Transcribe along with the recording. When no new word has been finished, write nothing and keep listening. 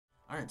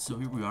Alright, so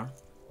here we are.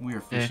 We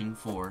are fishing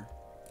for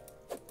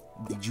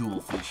the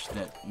jewel fish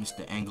that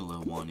Mr. Angela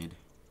wanted.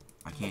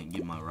 I can't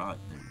get my rod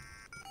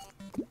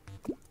there.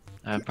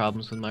 I have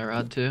problems with my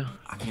rod too.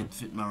 I can't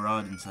fit my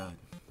rod inside.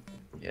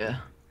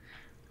 Yeah.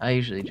 I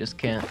usually just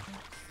can't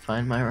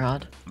find my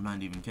rod. I'm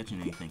not even catching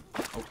anything.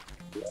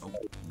 Oh,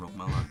 broke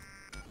my line.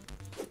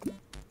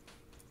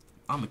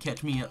 I'ma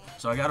catch me up.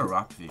 So I got a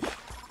rockfish.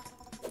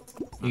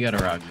 You got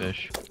a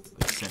rockfish.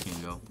 A second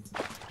ago.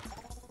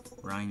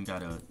 Ryan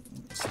got a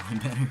slime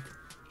banner.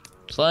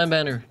 Slime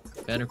banner.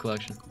 Banner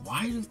collection.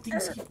 Why do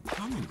things keep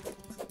coming?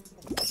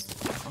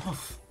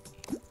 Off.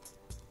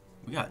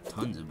 We got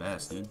tons of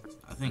bass, dude.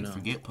 I think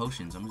forget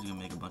potions. I'm just gonna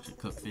make a bunch of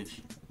cooked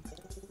fish.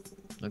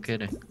 No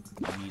kidding.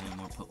 I need any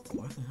more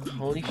Why the hell?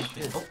 Holy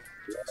shit. Oh,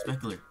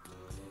 specular.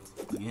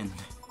 Again.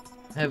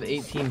 I have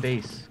 18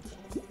 base.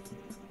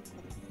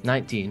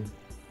 19.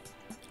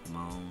 Come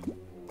on.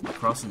 We're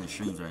crossing the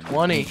streams right now.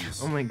 20.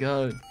 Oh my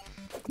god.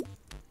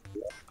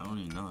 I don't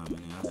even know how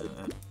many I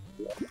have.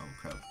 Oh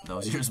crap. That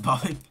was yours,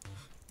 Bobby.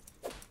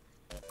 That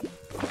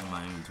was in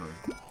my inventory.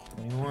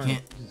 21.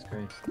 Jesus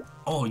Christ.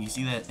 Oh, you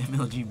see that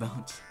MLG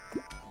bounce?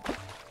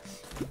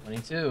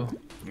 22.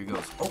 Here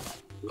goes.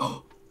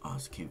 Oh,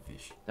 it's a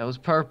cavefish. That was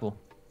purple.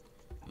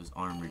 It was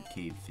armored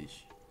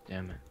cavefish.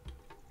 Damn it.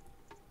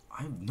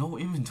 I have no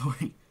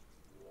inventory.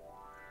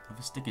 I have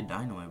a stick of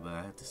dynamite, but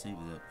I have to save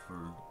that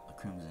for a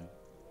crimson.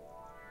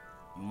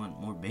 You want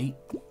more bait?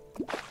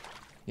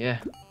 Yeah.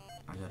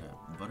 I got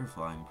a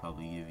butterfly I can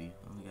probably give you.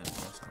 I only got a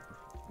grasshopper.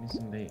 Give me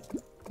some bait.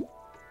 Did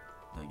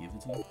I give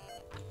it to you?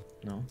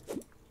 No.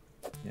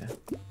 Yeah.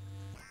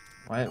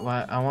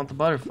 Why? I want the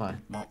butterfly.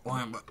 More.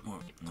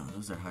 No,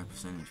 those are high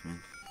percentage, man.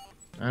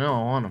 I know,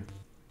 I want them.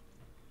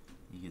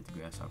 You get the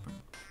grasshopper.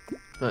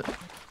 But.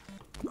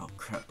 Oh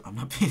crap, I'm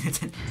not paying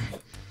attention.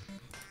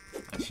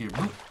 I hear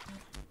boop.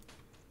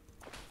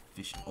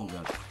 Fish. Oh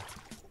god.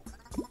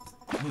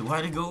 Wait,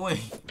 why'd it go away?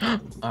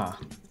 Ah.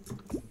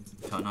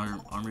 Caught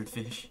an armored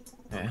fish.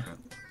 Yeah. Oh, crap.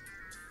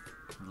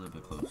 We're a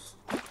little bit close.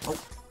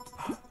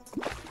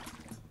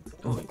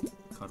 Oh, wait.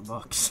 Caught a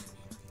box.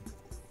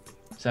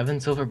 7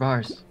 silver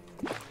bars.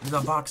 There's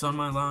a box on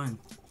my line.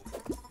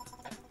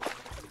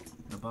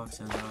 The box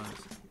has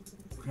eyes.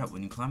 Crap,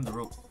 when you climb the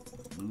rope,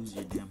 lose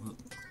your damn hook.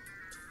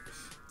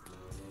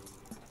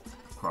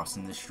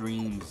 Crossing the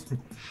streams.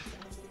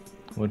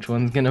 Which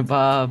one's gonna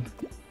bob?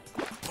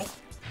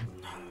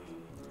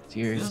 It's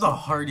yours. This is the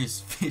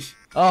hardest fish.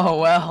 Oh,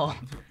 well.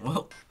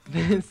 Well.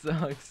 This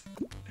sucks.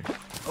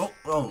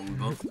 Oh, we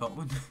both caught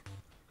one.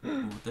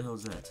 Oh, what the hell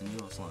is that? It's a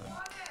yellow slime.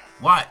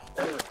 What?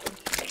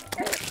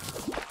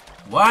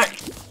 What?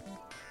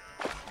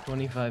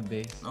 25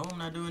 base. No, I'm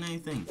not doing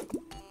anything.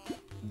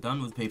 I'm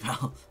done with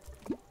PayPal.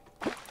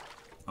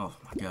 Oh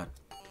my god.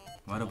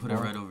 Why'd I put it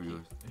right over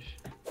yours?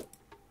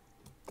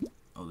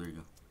 Oh, there you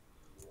go.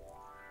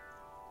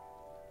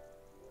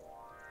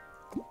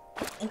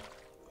 Oh,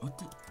 what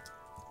the?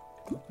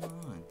 Come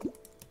on.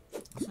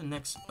 What's the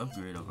next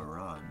upgrade of a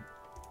rod?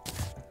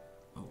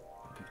 Oh,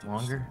 I picked up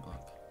Longer? a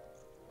block.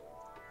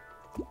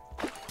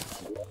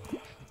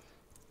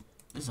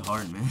 This is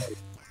hard, man.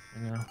 I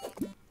know.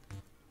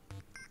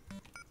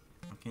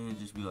 Why can't it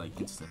just be like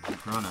insta? Hey,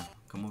 piranha,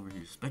 come over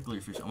here.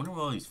 Speculator fish. I wonder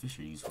what all these fish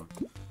are used for.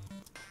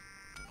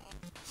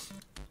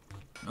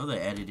 I know they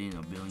added in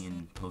a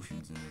billion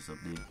potions in this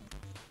update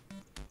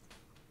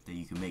that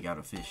you can make out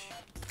of fish.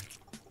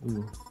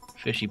 Ooh,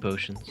 fishy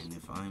potions. And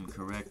if I'm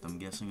correct, I'm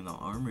guessing the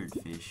armored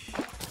fish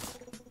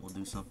will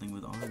do something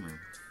with armor.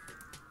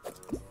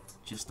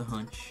 Just a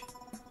hunch.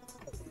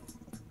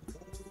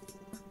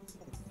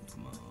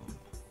 Come on.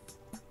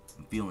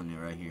 I'm feeling it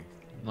right here.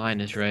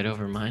 Line is right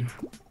over mine.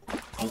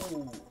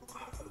 Oh!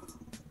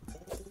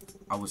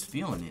 I was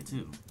feeling it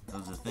too. That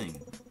was the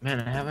thing. Man,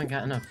 I haven't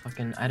gotten a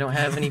fucking... I don't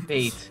have any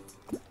bait.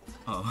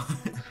 Oh.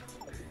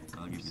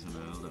 I'll give you some.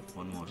 Hold up.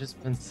 One more.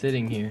 Just been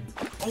sitting here.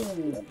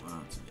 Oh!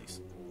 That's nice.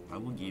 I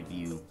will give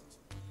you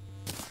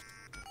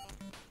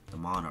the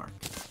monarch.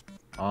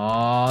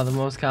 Oh, the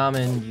most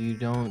common. You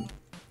don't...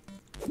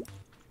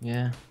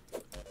 Yeah.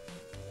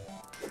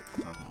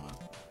 Talking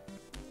about.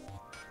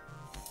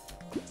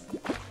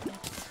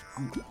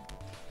 Ooh.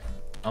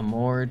 A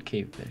moored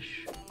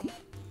cavefish.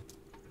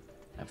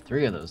 I have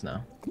 3 of those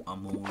now.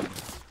 I'm moored.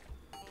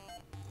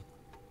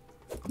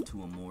 I'm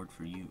too moored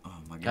for you. Oh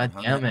my god.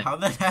 God damn it.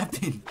 How'd that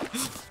happen?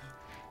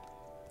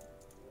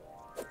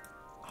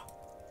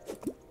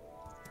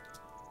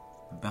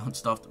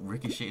 Bounced off,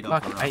 ricocheted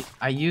off the rock. Fuck,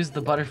 I used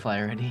the butterfly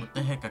already. What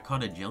the heck? I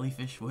caught a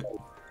jellyfish? What?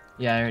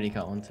 Yeah, I already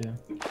caught one too.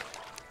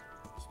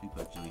 Speak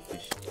about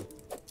jellyfish.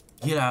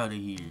 Get out of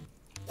here.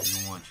 I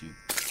don't want you.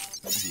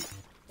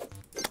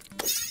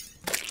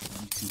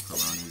 You two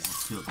piranhas, you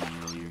killed me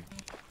earlier.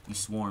 You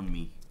swarmed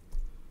me.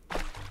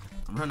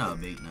 I'm running out of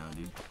bait now,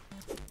 dude.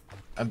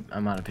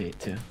 I'm out of bait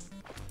too.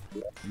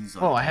 These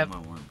Oh, I have... my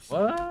worms.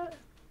 What?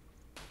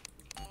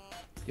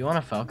 You want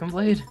a falcon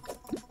blade?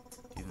 Do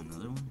you have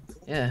another one?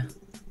 Yeah.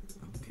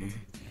 Okay.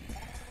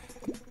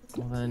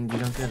 Well then, you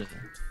don't get it.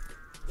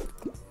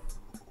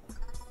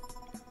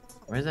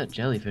 Where's that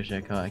jellyfish I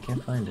caught? I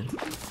can't find it.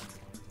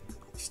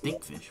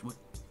 Stinkfish. What?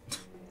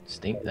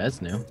 Stink.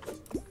 That's new.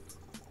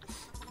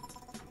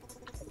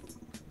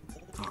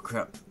 Oh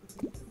crap!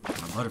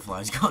 My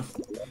butterfly's gone.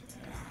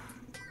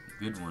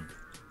 Good one.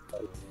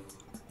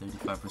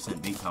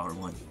 35% bait power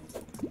one.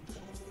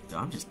 Dude,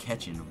 I'm just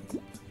catching them,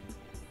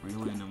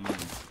 reeling them in.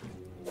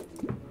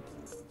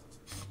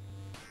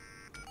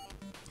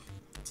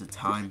 It's a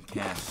time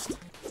cast.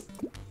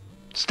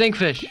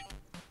 Stinkfish.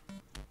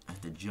 I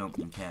have to jump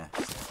and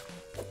cast,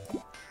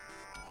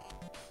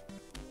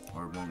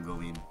 or it won't go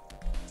in.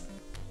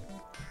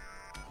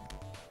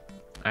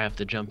 I have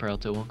to jump or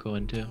else it won't go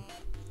in too.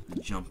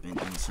 Jump and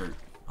insert.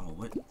 Oh,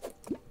 what?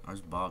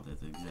 Ours bobbed at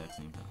the exact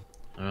same time.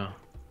 Oh.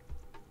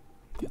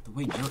 Get out the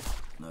way, jelly.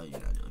 No, you're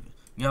not jellyfish.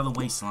 Get out of the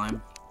way,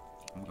 slime.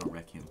 I'm gonna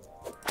wreck him.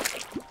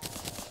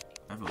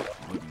 I have a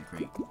wooden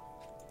crate.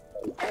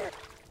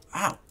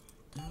 Ow!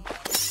 Hey,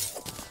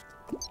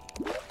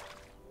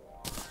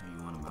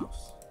 you want a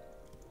mouse?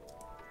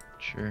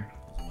 Sure.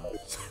 There's a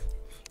mouse.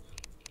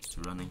 It's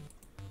running.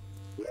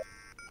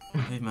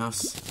 Hey,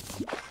 mouse.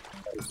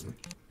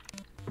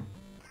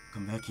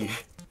 Come back here.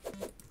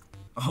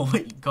 Oh,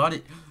 wait, you got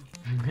it.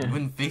 You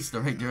wouldn't face the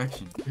right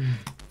direction.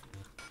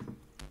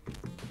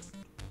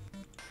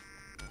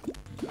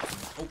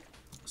 Oh,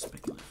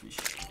 specular fish.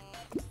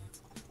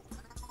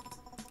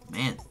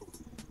 Man,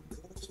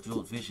 this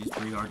jeweled fish is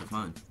pretty hard to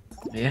find.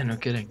 Yeah, no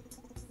kidding.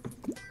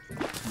 Too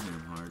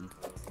damn hard.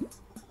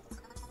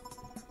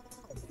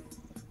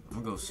 I'm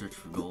gonna go search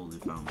for gold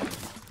if I'm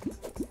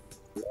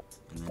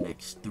in the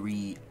next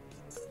 3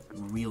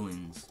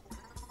 reelings.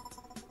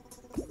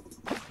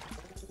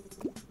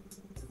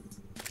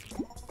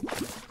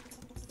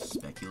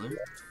 Specular.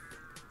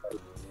 I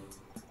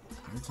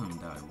heard something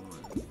die. What was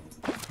it?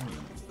 Probably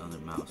another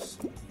mouse.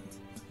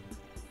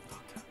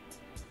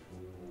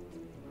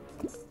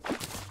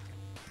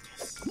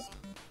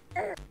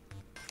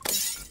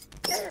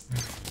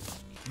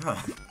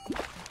 God.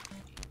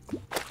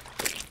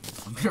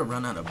 I'm gonna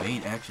run out of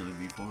bait actually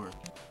before.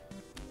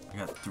 I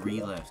got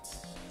 3 left.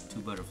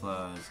 2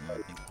 butterflies and I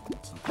think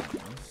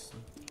something else.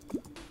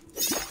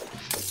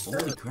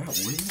 Holy crap,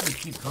 where do they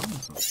keep coming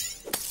from?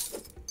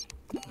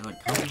 They're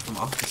like coming from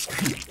off the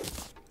screen.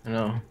 I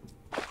know.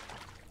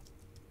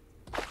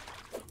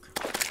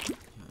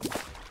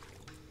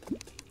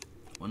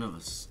 One of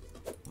us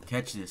will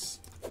catch this.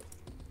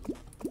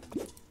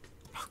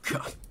 Oh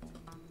god.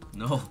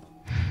 No.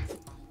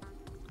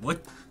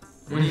 What?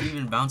 Where did it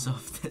even bounce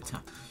off that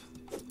time?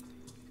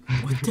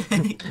 What the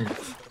heck?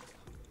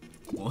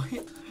 What?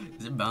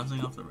 Is it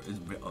bouncing off the... It's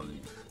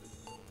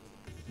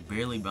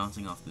barely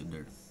bouncing off the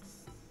dirt.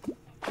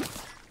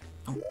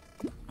 Oh,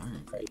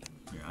 iron crate.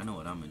 Here, I know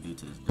what I'm gonna do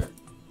to this dirt.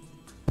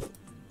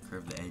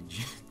 Curve the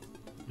edge.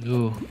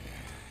 Ooh.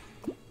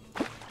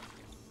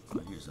 Oh,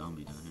 here's a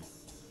zombie down here.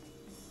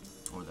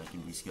 Or that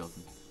can be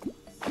skeleton. I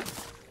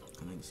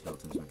think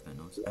skeletons make that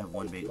noise. I have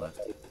 1 bait left.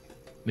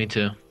 Me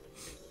too.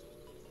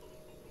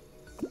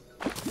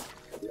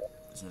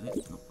 Is that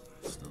it? Nope,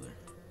 it's still there.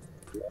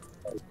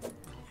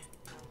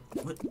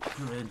 What?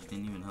 Her edge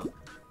didn't even help.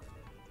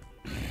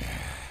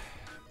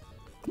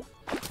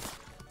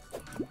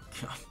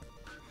 God.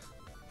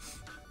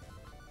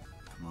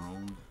 Come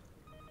on.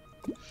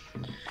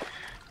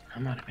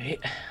 I'm out of bait.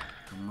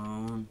 Come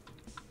on.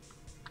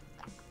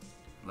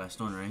 Last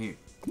one right here.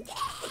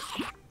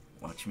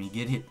 Watch me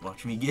get it.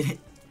 Watch me get it.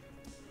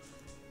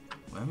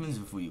 What happens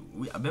if we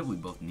I bet we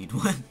both need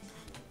one.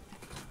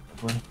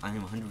 What? I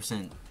am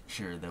 100%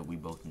 sure that we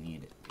both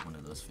need one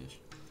of those fish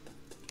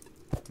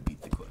to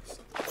beat the quest.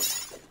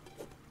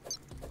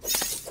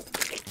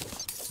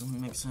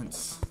 Doesn't make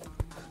sense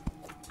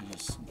to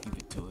just give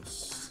it to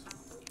us.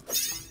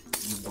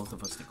 Give both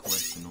of us the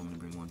quest and only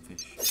bring 1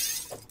 fish.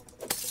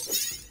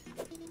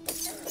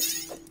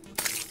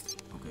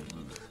 Okay,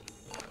 look.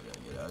 Yeah, I gotta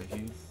get out of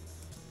here.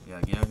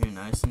 Yeah, get out of here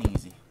nice and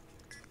easy.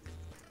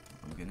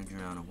 I'm gonna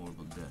drown a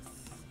horrible death.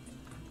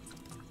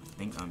 I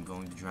think I'm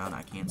going to drown.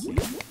 I can't see.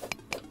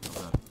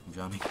 Oh god, I'm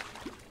drowning.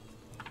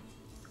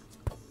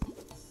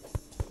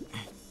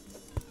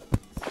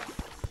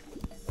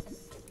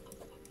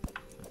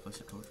 Should I place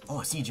a torch? Oh,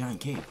 I see a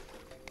giant cave.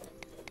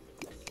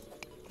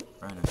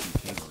 Right, I see a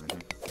cave over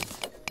here.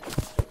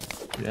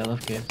 Yeah, I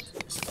love caves.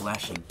 It's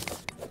flashing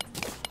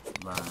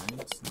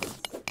lights. No.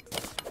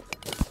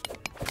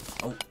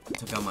 Oh, I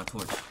took out my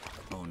torch.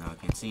 Oh, now I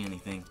can't see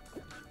anything.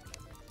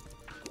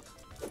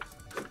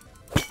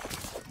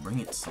 Bring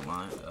it,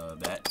 slime,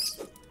 bat.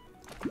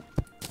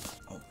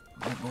 Oh,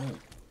 no gold.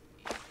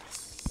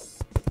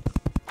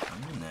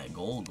 I'm getting that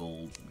gold.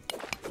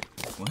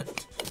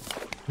 What?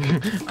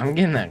 I'm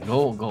getting that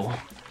gold.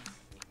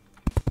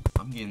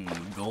 I'm getting the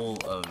goal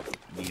of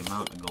the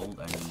amount of gold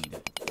I need.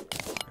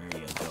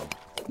 There you go.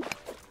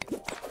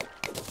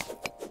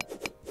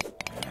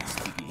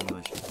 Speaking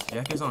English.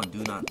 Jack is on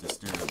Do Not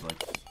Disturb,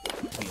 like,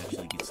 he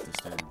actually gets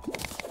disturbed.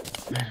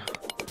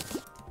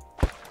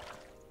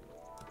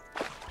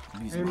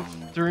 I'm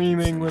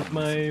streaming with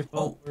my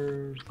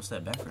followers. What's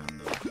that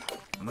background though?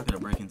 I'm not gonna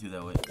break into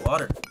that way.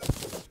 Water!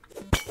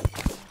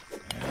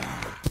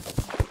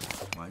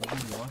 Why do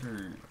you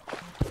water?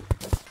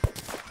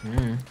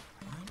 Hmm.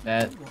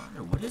 That.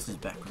 Water. What is this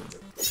background?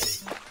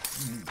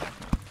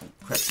 Background. Oh,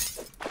 crap.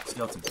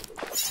 Skeleton.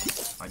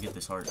 I get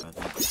this heart, I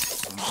think.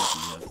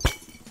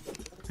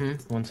 Hmm.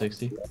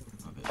 160. Okay.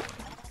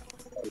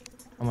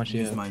 How much do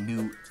you Use have? my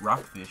new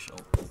rockfish. Oh,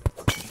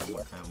 rockfish I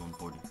have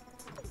 140.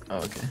 Oh,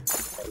 okay.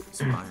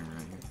 Some iron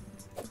right here.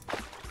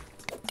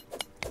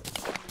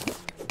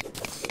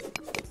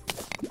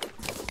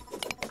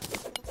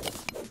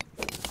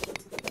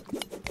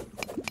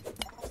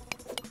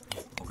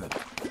 Okay.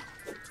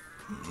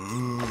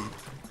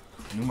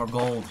 Need more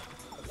gold.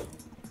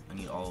 I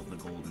need all of the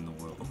gold in the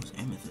world. Oh, it's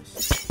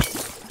amethyst.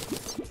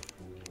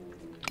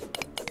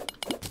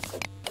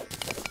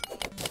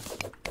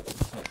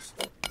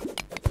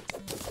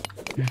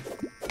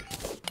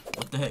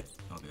 What the heck?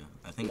 Okay,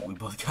 I think we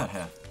both got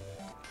half.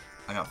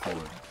 I got 4.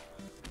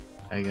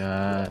 I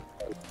got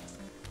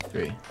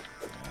 3. Yeah,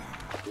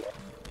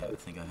 I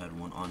think I had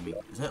 1 on me.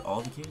 Is that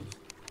all the caves?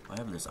 I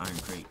have this iron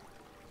crate.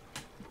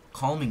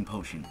 Calming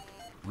potion.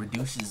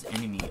 Reduces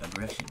enemy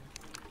aggression.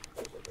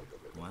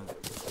 Wow.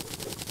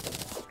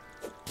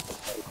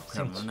 Oh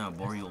crap, I'm running out of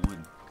boreal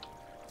wood.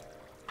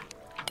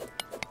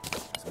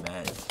 That's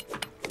bad.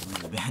 It's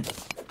really bad.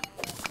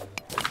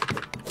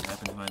 What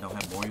happens when I don't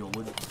have boreal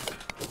wood?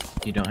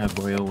 You don't have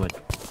boreal wood.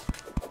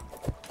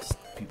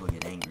 People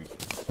get angry.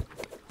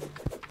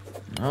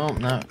 No,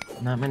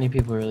 not many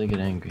people really get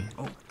angry.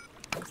 Oh.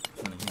 It's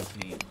in the hand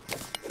cave.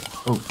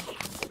 Oh,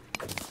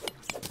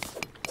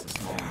 It's a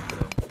small one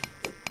though.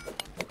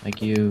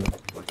 like you.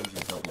 Watch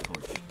use a double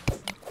torch.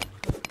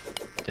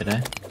 Did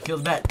I? Kill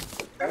the bat!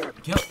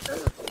 Kill!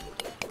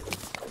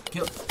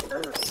 Kill!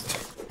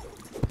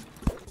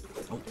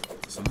 Oh,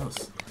 something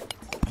else.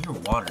 I hear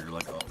water,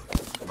 like a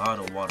lot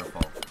of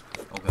waterfall.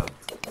 Oh god.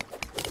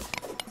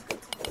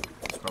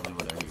 That's probably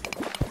what I hear.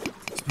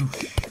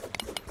 Sploosh.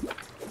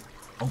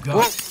 Oh god.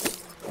 Whoa.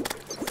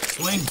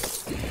 Swing!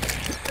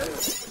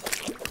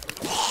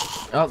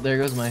 Oh, there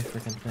goes my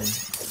freaking thing.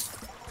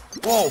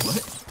 Whoa! What?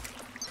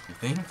 You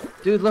think?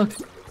 Dude, look.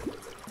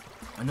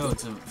 I know,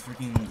 it's a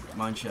freaking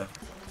mine shaft.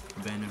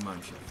 Abandoned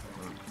mine shaft.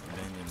 Or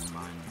abandoned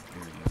mine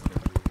area, whatever.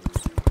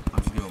 I'm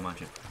just gonna go mine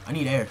shaft. I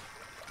need air.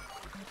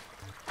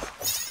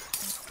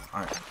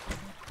 Alright.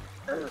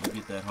 Let me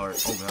get that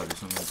heart. Oh god, there's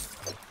something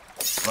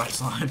else. Rock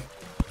slime.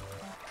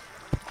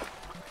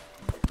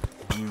 I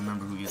don't even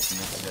remember who gets the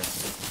next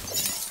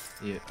chest.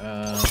 Yeah, I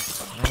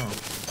don't know.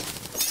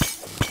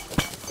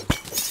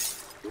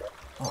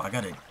 Oh, I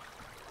got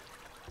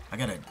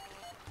a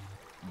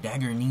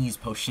dagger knees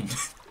potion.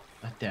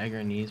 A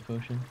dagger knees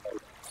potion?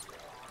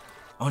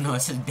 Oh no,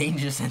 it says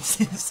danger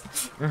senses.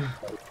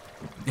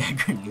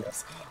 Dagger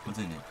knees. What's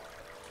in it?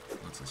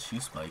 What's a shoe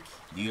spike?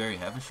 Do you already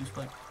have a shoe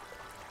spike?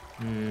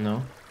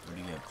 No. Or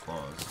do you have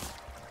claws?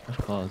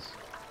 What's claws?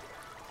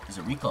 There's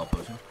a recall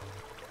potion.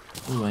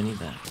 Ooh, I need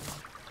that.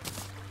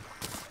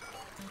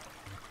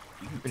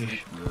 You can Pretty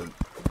take the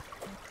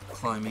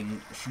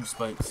climbing shoe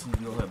spikes.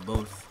 You'll have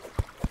both.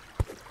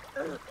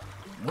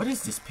 What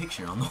is this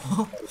picture on the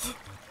wall?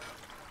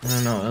 I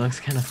don't know, it looks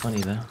kind of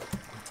funny though.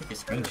 Take a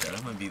screenshot.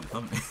 That might be the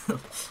thumbnail.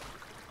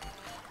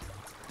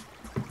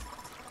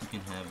 You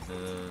can have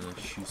the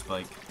shoe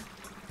spike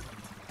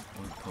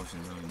or the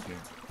potions. I don't even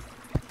care.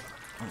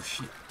 Oh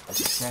shit! There's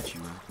a statue,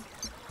 man.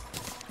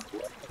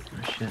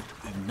 Oh shit.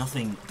 I have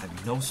nothing. I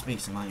have no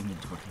space in my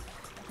inventory.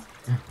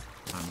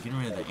 I'm getting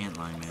rid of the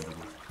antlion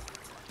mandible.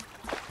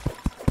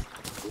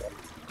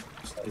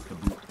 Just get the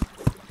boot.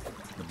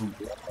 The boot.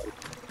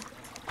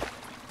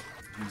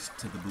 Use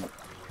to the boot.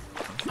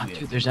 Oh,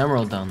 dude, there's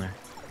emerald down there.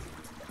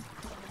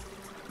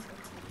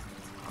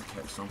 I'll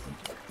catch something.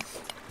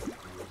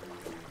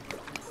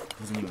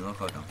 Doesn't even look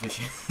like I'm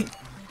fishing.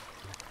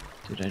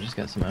 Dude, I just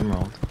got some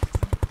emerald.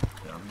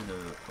 Yeah, I'm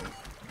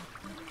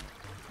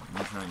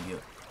gonna try and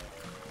get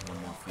one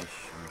more fish,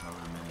 or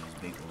however many his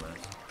bait will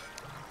last.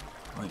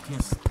 Oh, you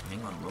can't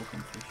hang on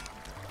broken fish.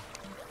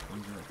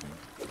 When's that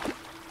thing?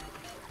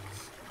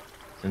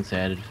 Since I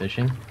added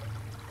fishing.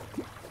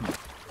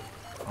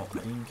 Oh, I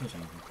didn't even catch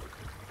anything.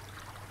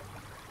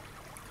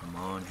 Come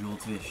on,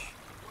 jeweled fish.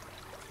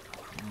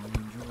 Come on,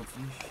 jeweled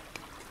fish.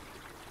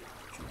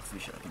 Jeweled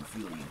fish, I can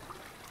feel you.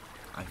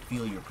 I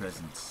feel your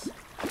presence.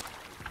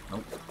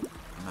 Nope,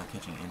 I'm not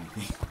catching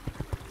anything.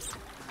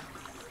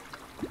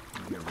 I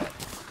hear a rat.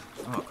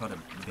 Oh, I caught a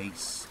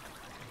base.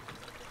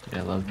 Yeah,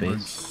 I love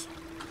base.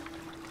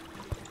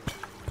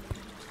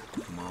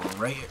 Come on,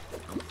 right here.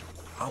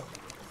 Oh,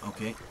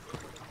 okay.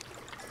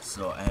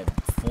 So I had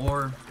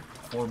four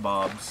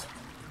bobs.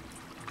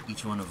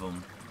 Each one of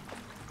them.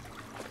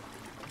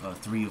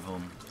 3 of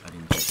them. I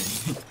didn't catch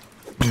anything.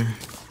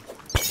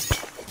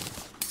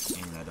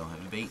 And I don't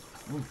have a bait.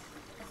 Ooh.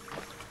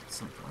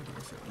 Some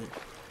progress right there.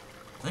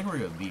 I think we're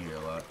gonna be here a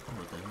lot. Oh,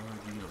 what the hell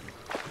did you get over?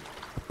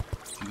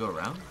 Did you go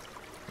around?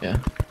 Yeah.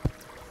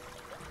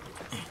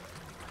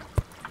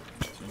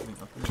 Is there anything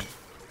up there?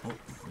 Oh,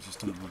 there's just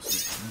 2 glue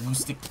sticks. Glue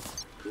stick.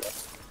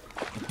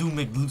 I do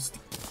make glue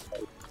stick.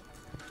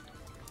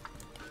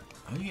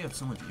 How do you have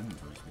so much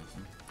inventory space?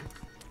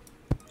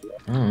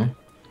 I don't know.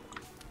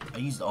 I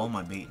used all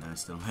my bait and I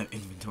still don't have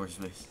inventory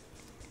space.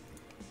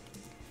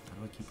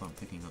 do I keep on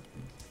picking up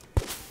things?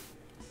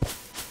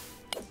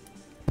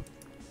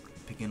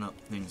 Picking up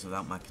things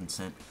without my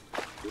consent.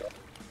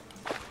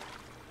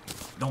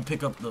 Don't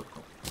pick up the... Oh.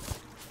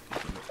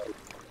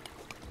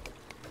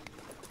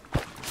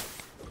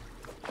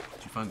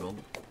 Did you find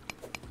gold?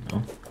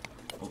 No.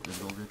 Oh, there's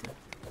gold right there.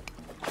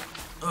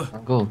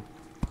 Not gold.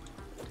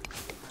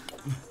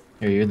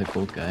 Here, you're the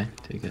gold guy.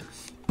 Take it.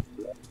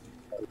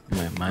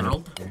 Mine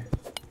up here.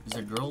 Is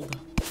there gold?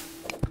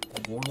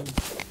 World?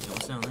 Yeah,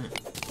 what's down there?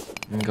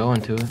 I'm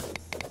going to it.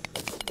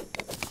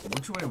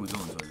 Which way are we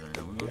going towards right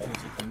now? We're going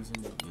towards the Crimson?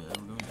 Yeah,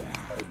 we're going towards the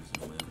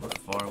Crimson way. We're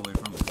far away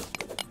from it.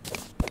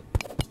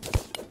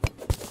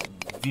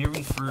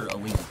 Very far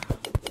away.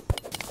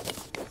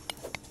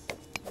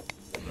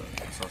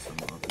 I saw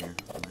something up here.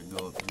 I'm gonna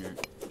go up here.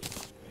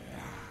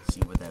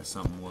 See what that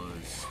something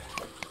was.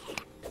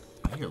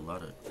 I hear a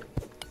lot of...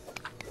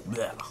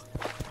 Blah,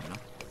 you know?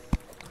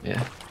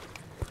 Yeah.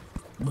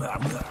 Blah,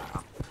 blah.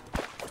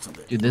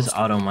 Dude, this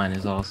auto mine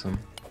is awesome.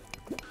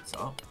 It's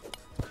up.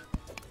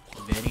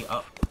 Very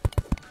up.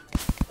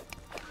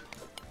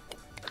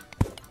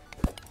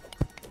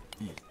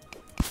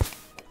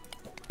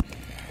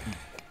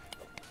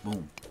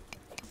 Boom.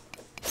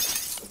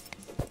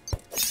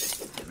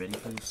 You ready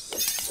for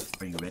this?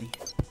 Are you ready?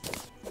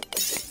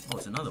 Oh,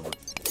 it's another one.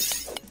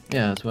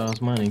 Yeah, that's what I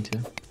was mining too.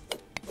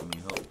 Let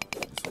me help.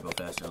 This will go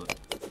faster. Look.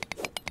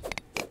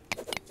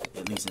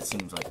 At least it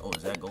seems like. Oh,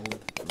 is that gold?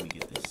 Let me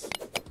get this.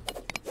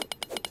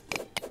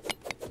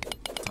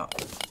 Top.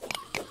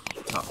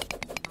 Top.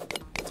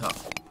 Top.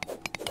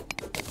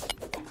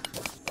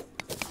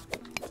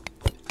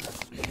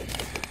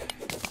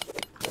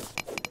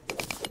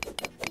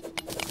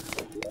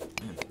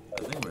 Man,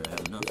 I think we're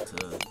have enough to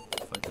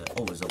fight that.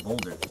 Oh, there's a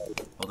boulder.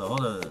 Hold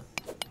on.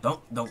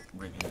 Don't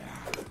break it.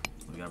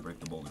 We gotta break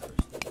the boulder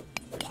first.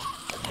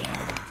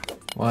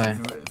 Why?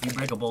 If you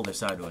break a boulder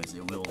sideways,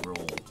 it will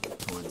roll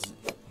towards.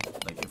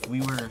 Like if we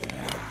were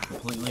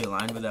completely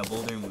aligned with that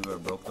boulder and we were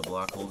broke the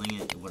block holding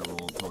it, it would have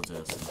rolled towards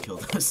us and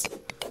killed us.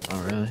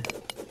 Oh really?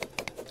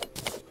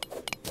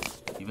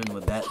 Even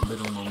with that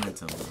little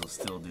momentum, it'll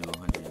still do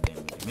 100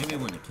 damage. Maybe it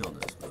wouldn't have killed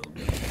us, but it'll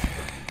do.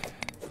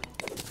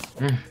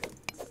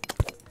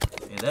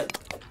 Hey, that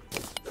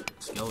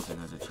skeleton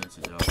has a chance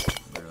to drop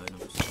rare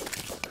items.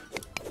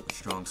 A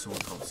strong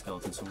sword called a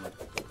skeleton sword.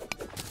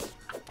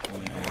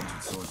 Only the ones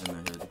with swords in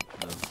their head,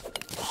 though.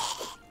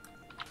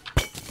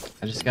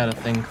 I just got a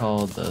thing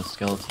called the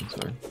skeleton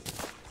sword.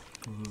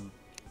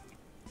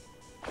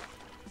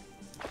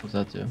 What's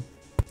that do?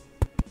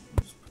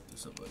 Just put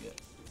this up like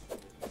that.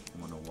 I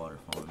want no water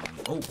falling on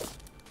me. Oh!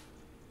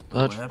 The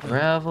What happened?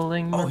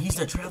 traveling. Oh, he's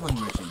a traveling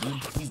merchant,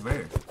 dude. He's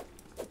rare.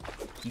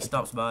 He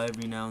stops by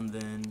every now and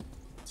then,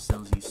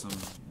 sells you some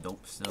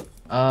dope stuff.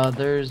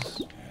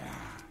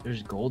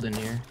 There's gold in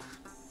here.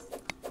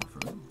 For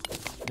real?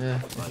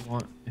 Yeah,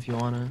 Like, if you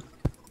wanna.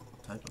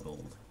 what type of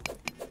gold?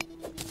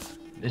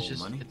 It's Gold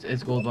just money?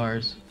 it's gold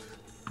bars.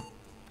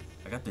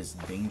 I got this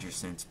danger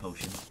sense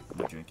potion. I'm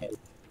gonna drink it.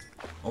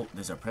 Oh,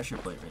 there's a pressure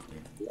plate right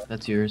there.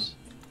 That's yours.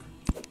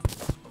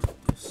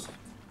 This.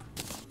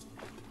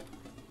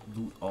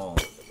 Loot all.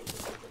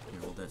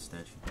 Here, hold that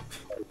statue.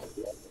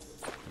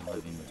 I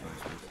love inventory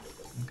space.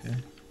 Okay.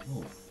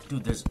 Oh,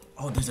 dude, there's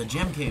a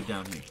gem cave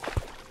down here.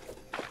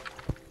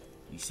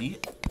 You see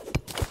it?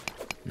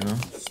 No.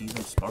 You see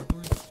them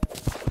sparkling?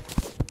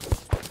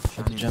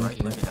 Shining gem bright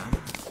cave? like a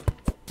diamond.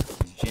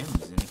 There's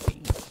gems in a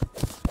cave.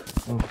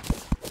 Oh.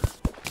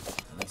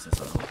 At least that's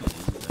what I hope it is.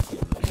 I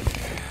can't believe it.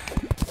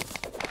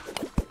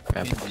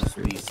 Crap. It could just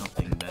be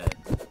something bad.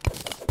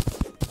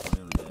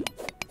 Really bad.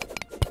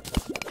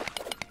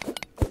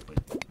 Wait,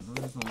 no,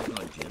 those don't look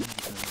like gems.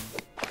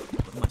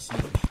 What am I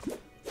seeing?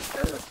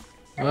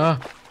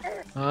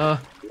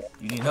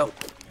 You need help.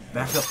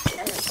 Back up.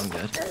 I'm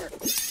good.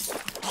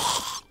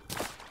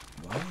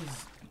 Why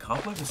is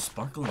cobweb is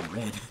sparkling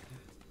red?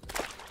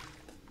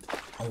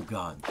 Oh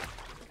god.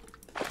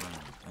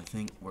 I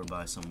think we're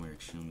by somewhere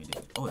extremely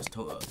dangerous. Oh, it's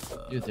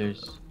Dude,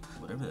 there's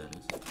whatever that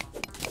is.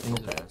 things.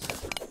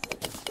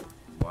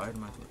 Why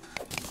am I?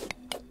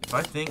 If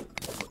I think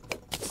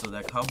so,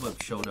 that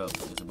cobweb showed up.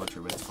 There's a bunch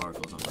of red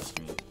sparkles on my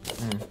screen,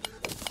 and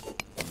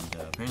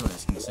apparently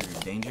that's considered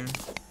danger.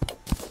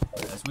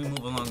 But as we move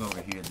along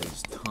over here,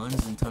 there's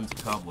tons and tons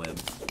of cobweb.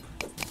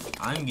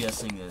 I'm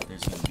guessing that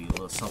there's going to be a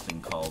little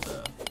something called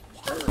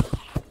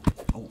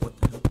oh, what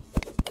the hell?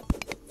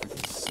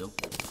 Freaking silk.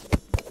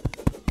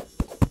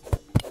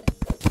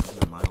 I'm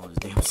gonna mine all this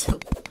damn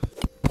silk.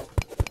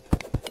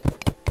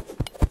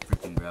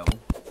 Freaking gravel.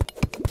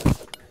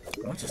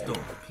 I might just throw a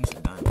piece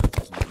of dynamite. It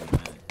doesn't make me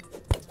mad.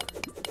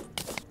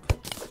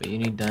 But you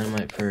need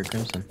dynamite for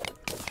Crimson.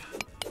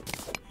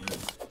 Yeah.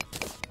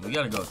 We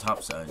gotta go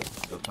topside.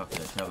 Go talk to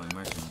that traveling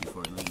merchant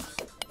before he leaves.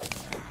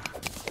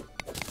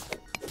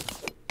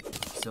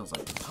 He sells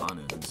like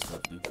katanas and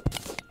stuff, dude.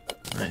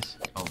 Nice.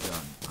 Oh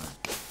god.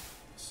 Alright.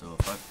 So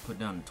if I put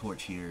down a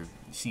torch here,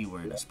 you see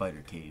we're in a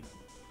spider cave.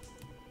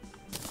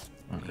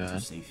 Oh Ain't too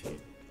god. safe here.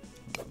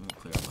 I'm gonna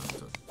clear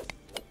out mine.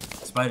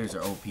 Spiders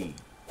are OP. I'll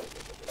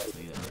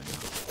tell you that right now.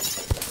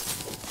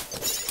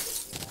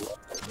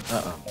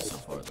 Uh-oh. So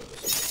far, though.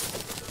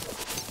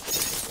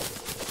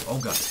 Oh,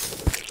 God.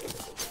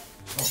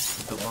 Oh,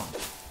 the wall.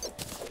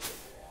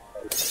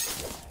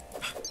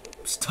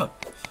 I'm stuck.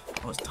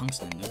 Oh, it's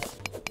tungsten, dude.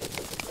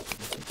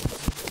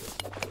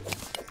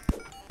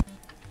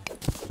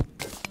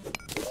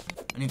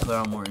 I need to clear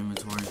out more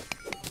inventory.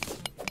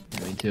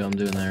 Yeah, me too. I'm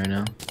doing that right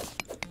now.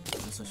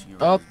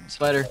 Oh,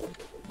 spider.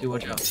 Do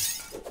watch out.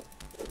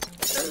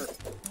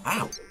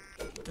 Ow!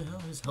 What the hell?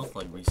 His health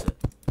like reset.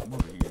 I'm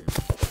over here.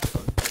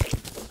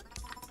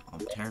 I'm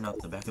tearing out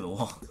the back of the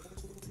wall.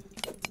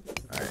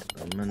 Alright,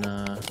 I'm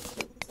gonna...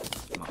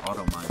 My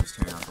auto mine is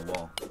tearing out the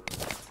wall.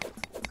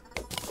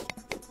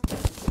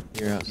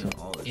 Clear out some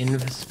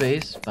inv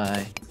space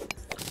by...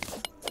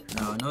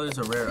 Now I know there's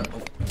a rare...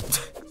 Oh.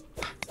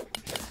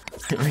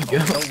 There we go.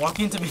 Don't walk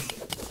into me!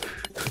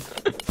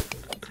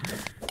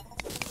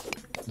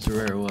 It's a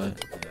rare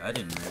what? Yeah, I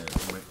didn't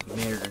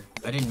murder.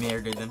 I didn't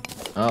murder them.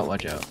 Oh,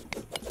 watch out.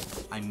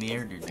 I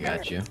murdered them. I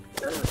got you.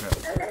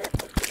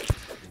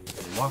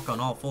 They walk on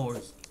all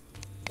fours.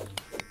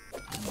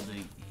 And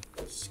they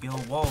scale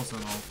walls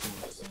on all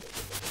fours.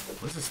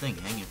 What's this thing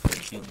hanging from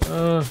the ceiling?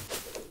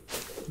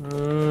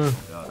 Oh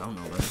God, I don't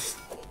know about this.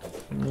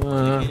 You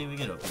can't even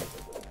get up here.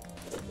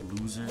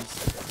 Losers.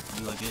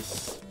 Do like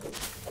this.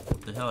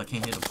 What the hell? I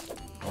can't hit them.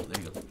 Oh,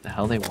 there you go. The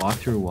hell they walk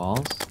through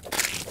walls?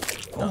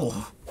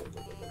 Oh!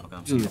 Okay,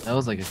 I'm Dude, scared. that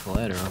was like a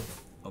collateral.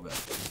 Okay.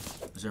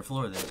 Is there a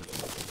floor there?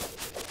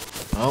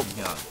 Oh.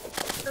 God.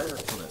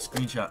 Hold on.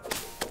 Screenshot.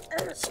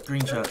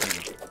 Screenshot.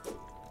 There.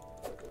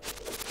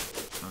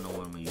 I don't know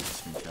what I'm gonna use the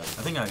screenshot.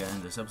 I think I gotta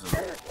end this episode.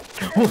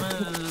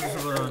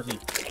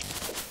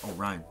 Oh,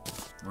 Ryan.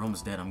 We're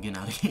almost dead. I'm getting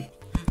out of here.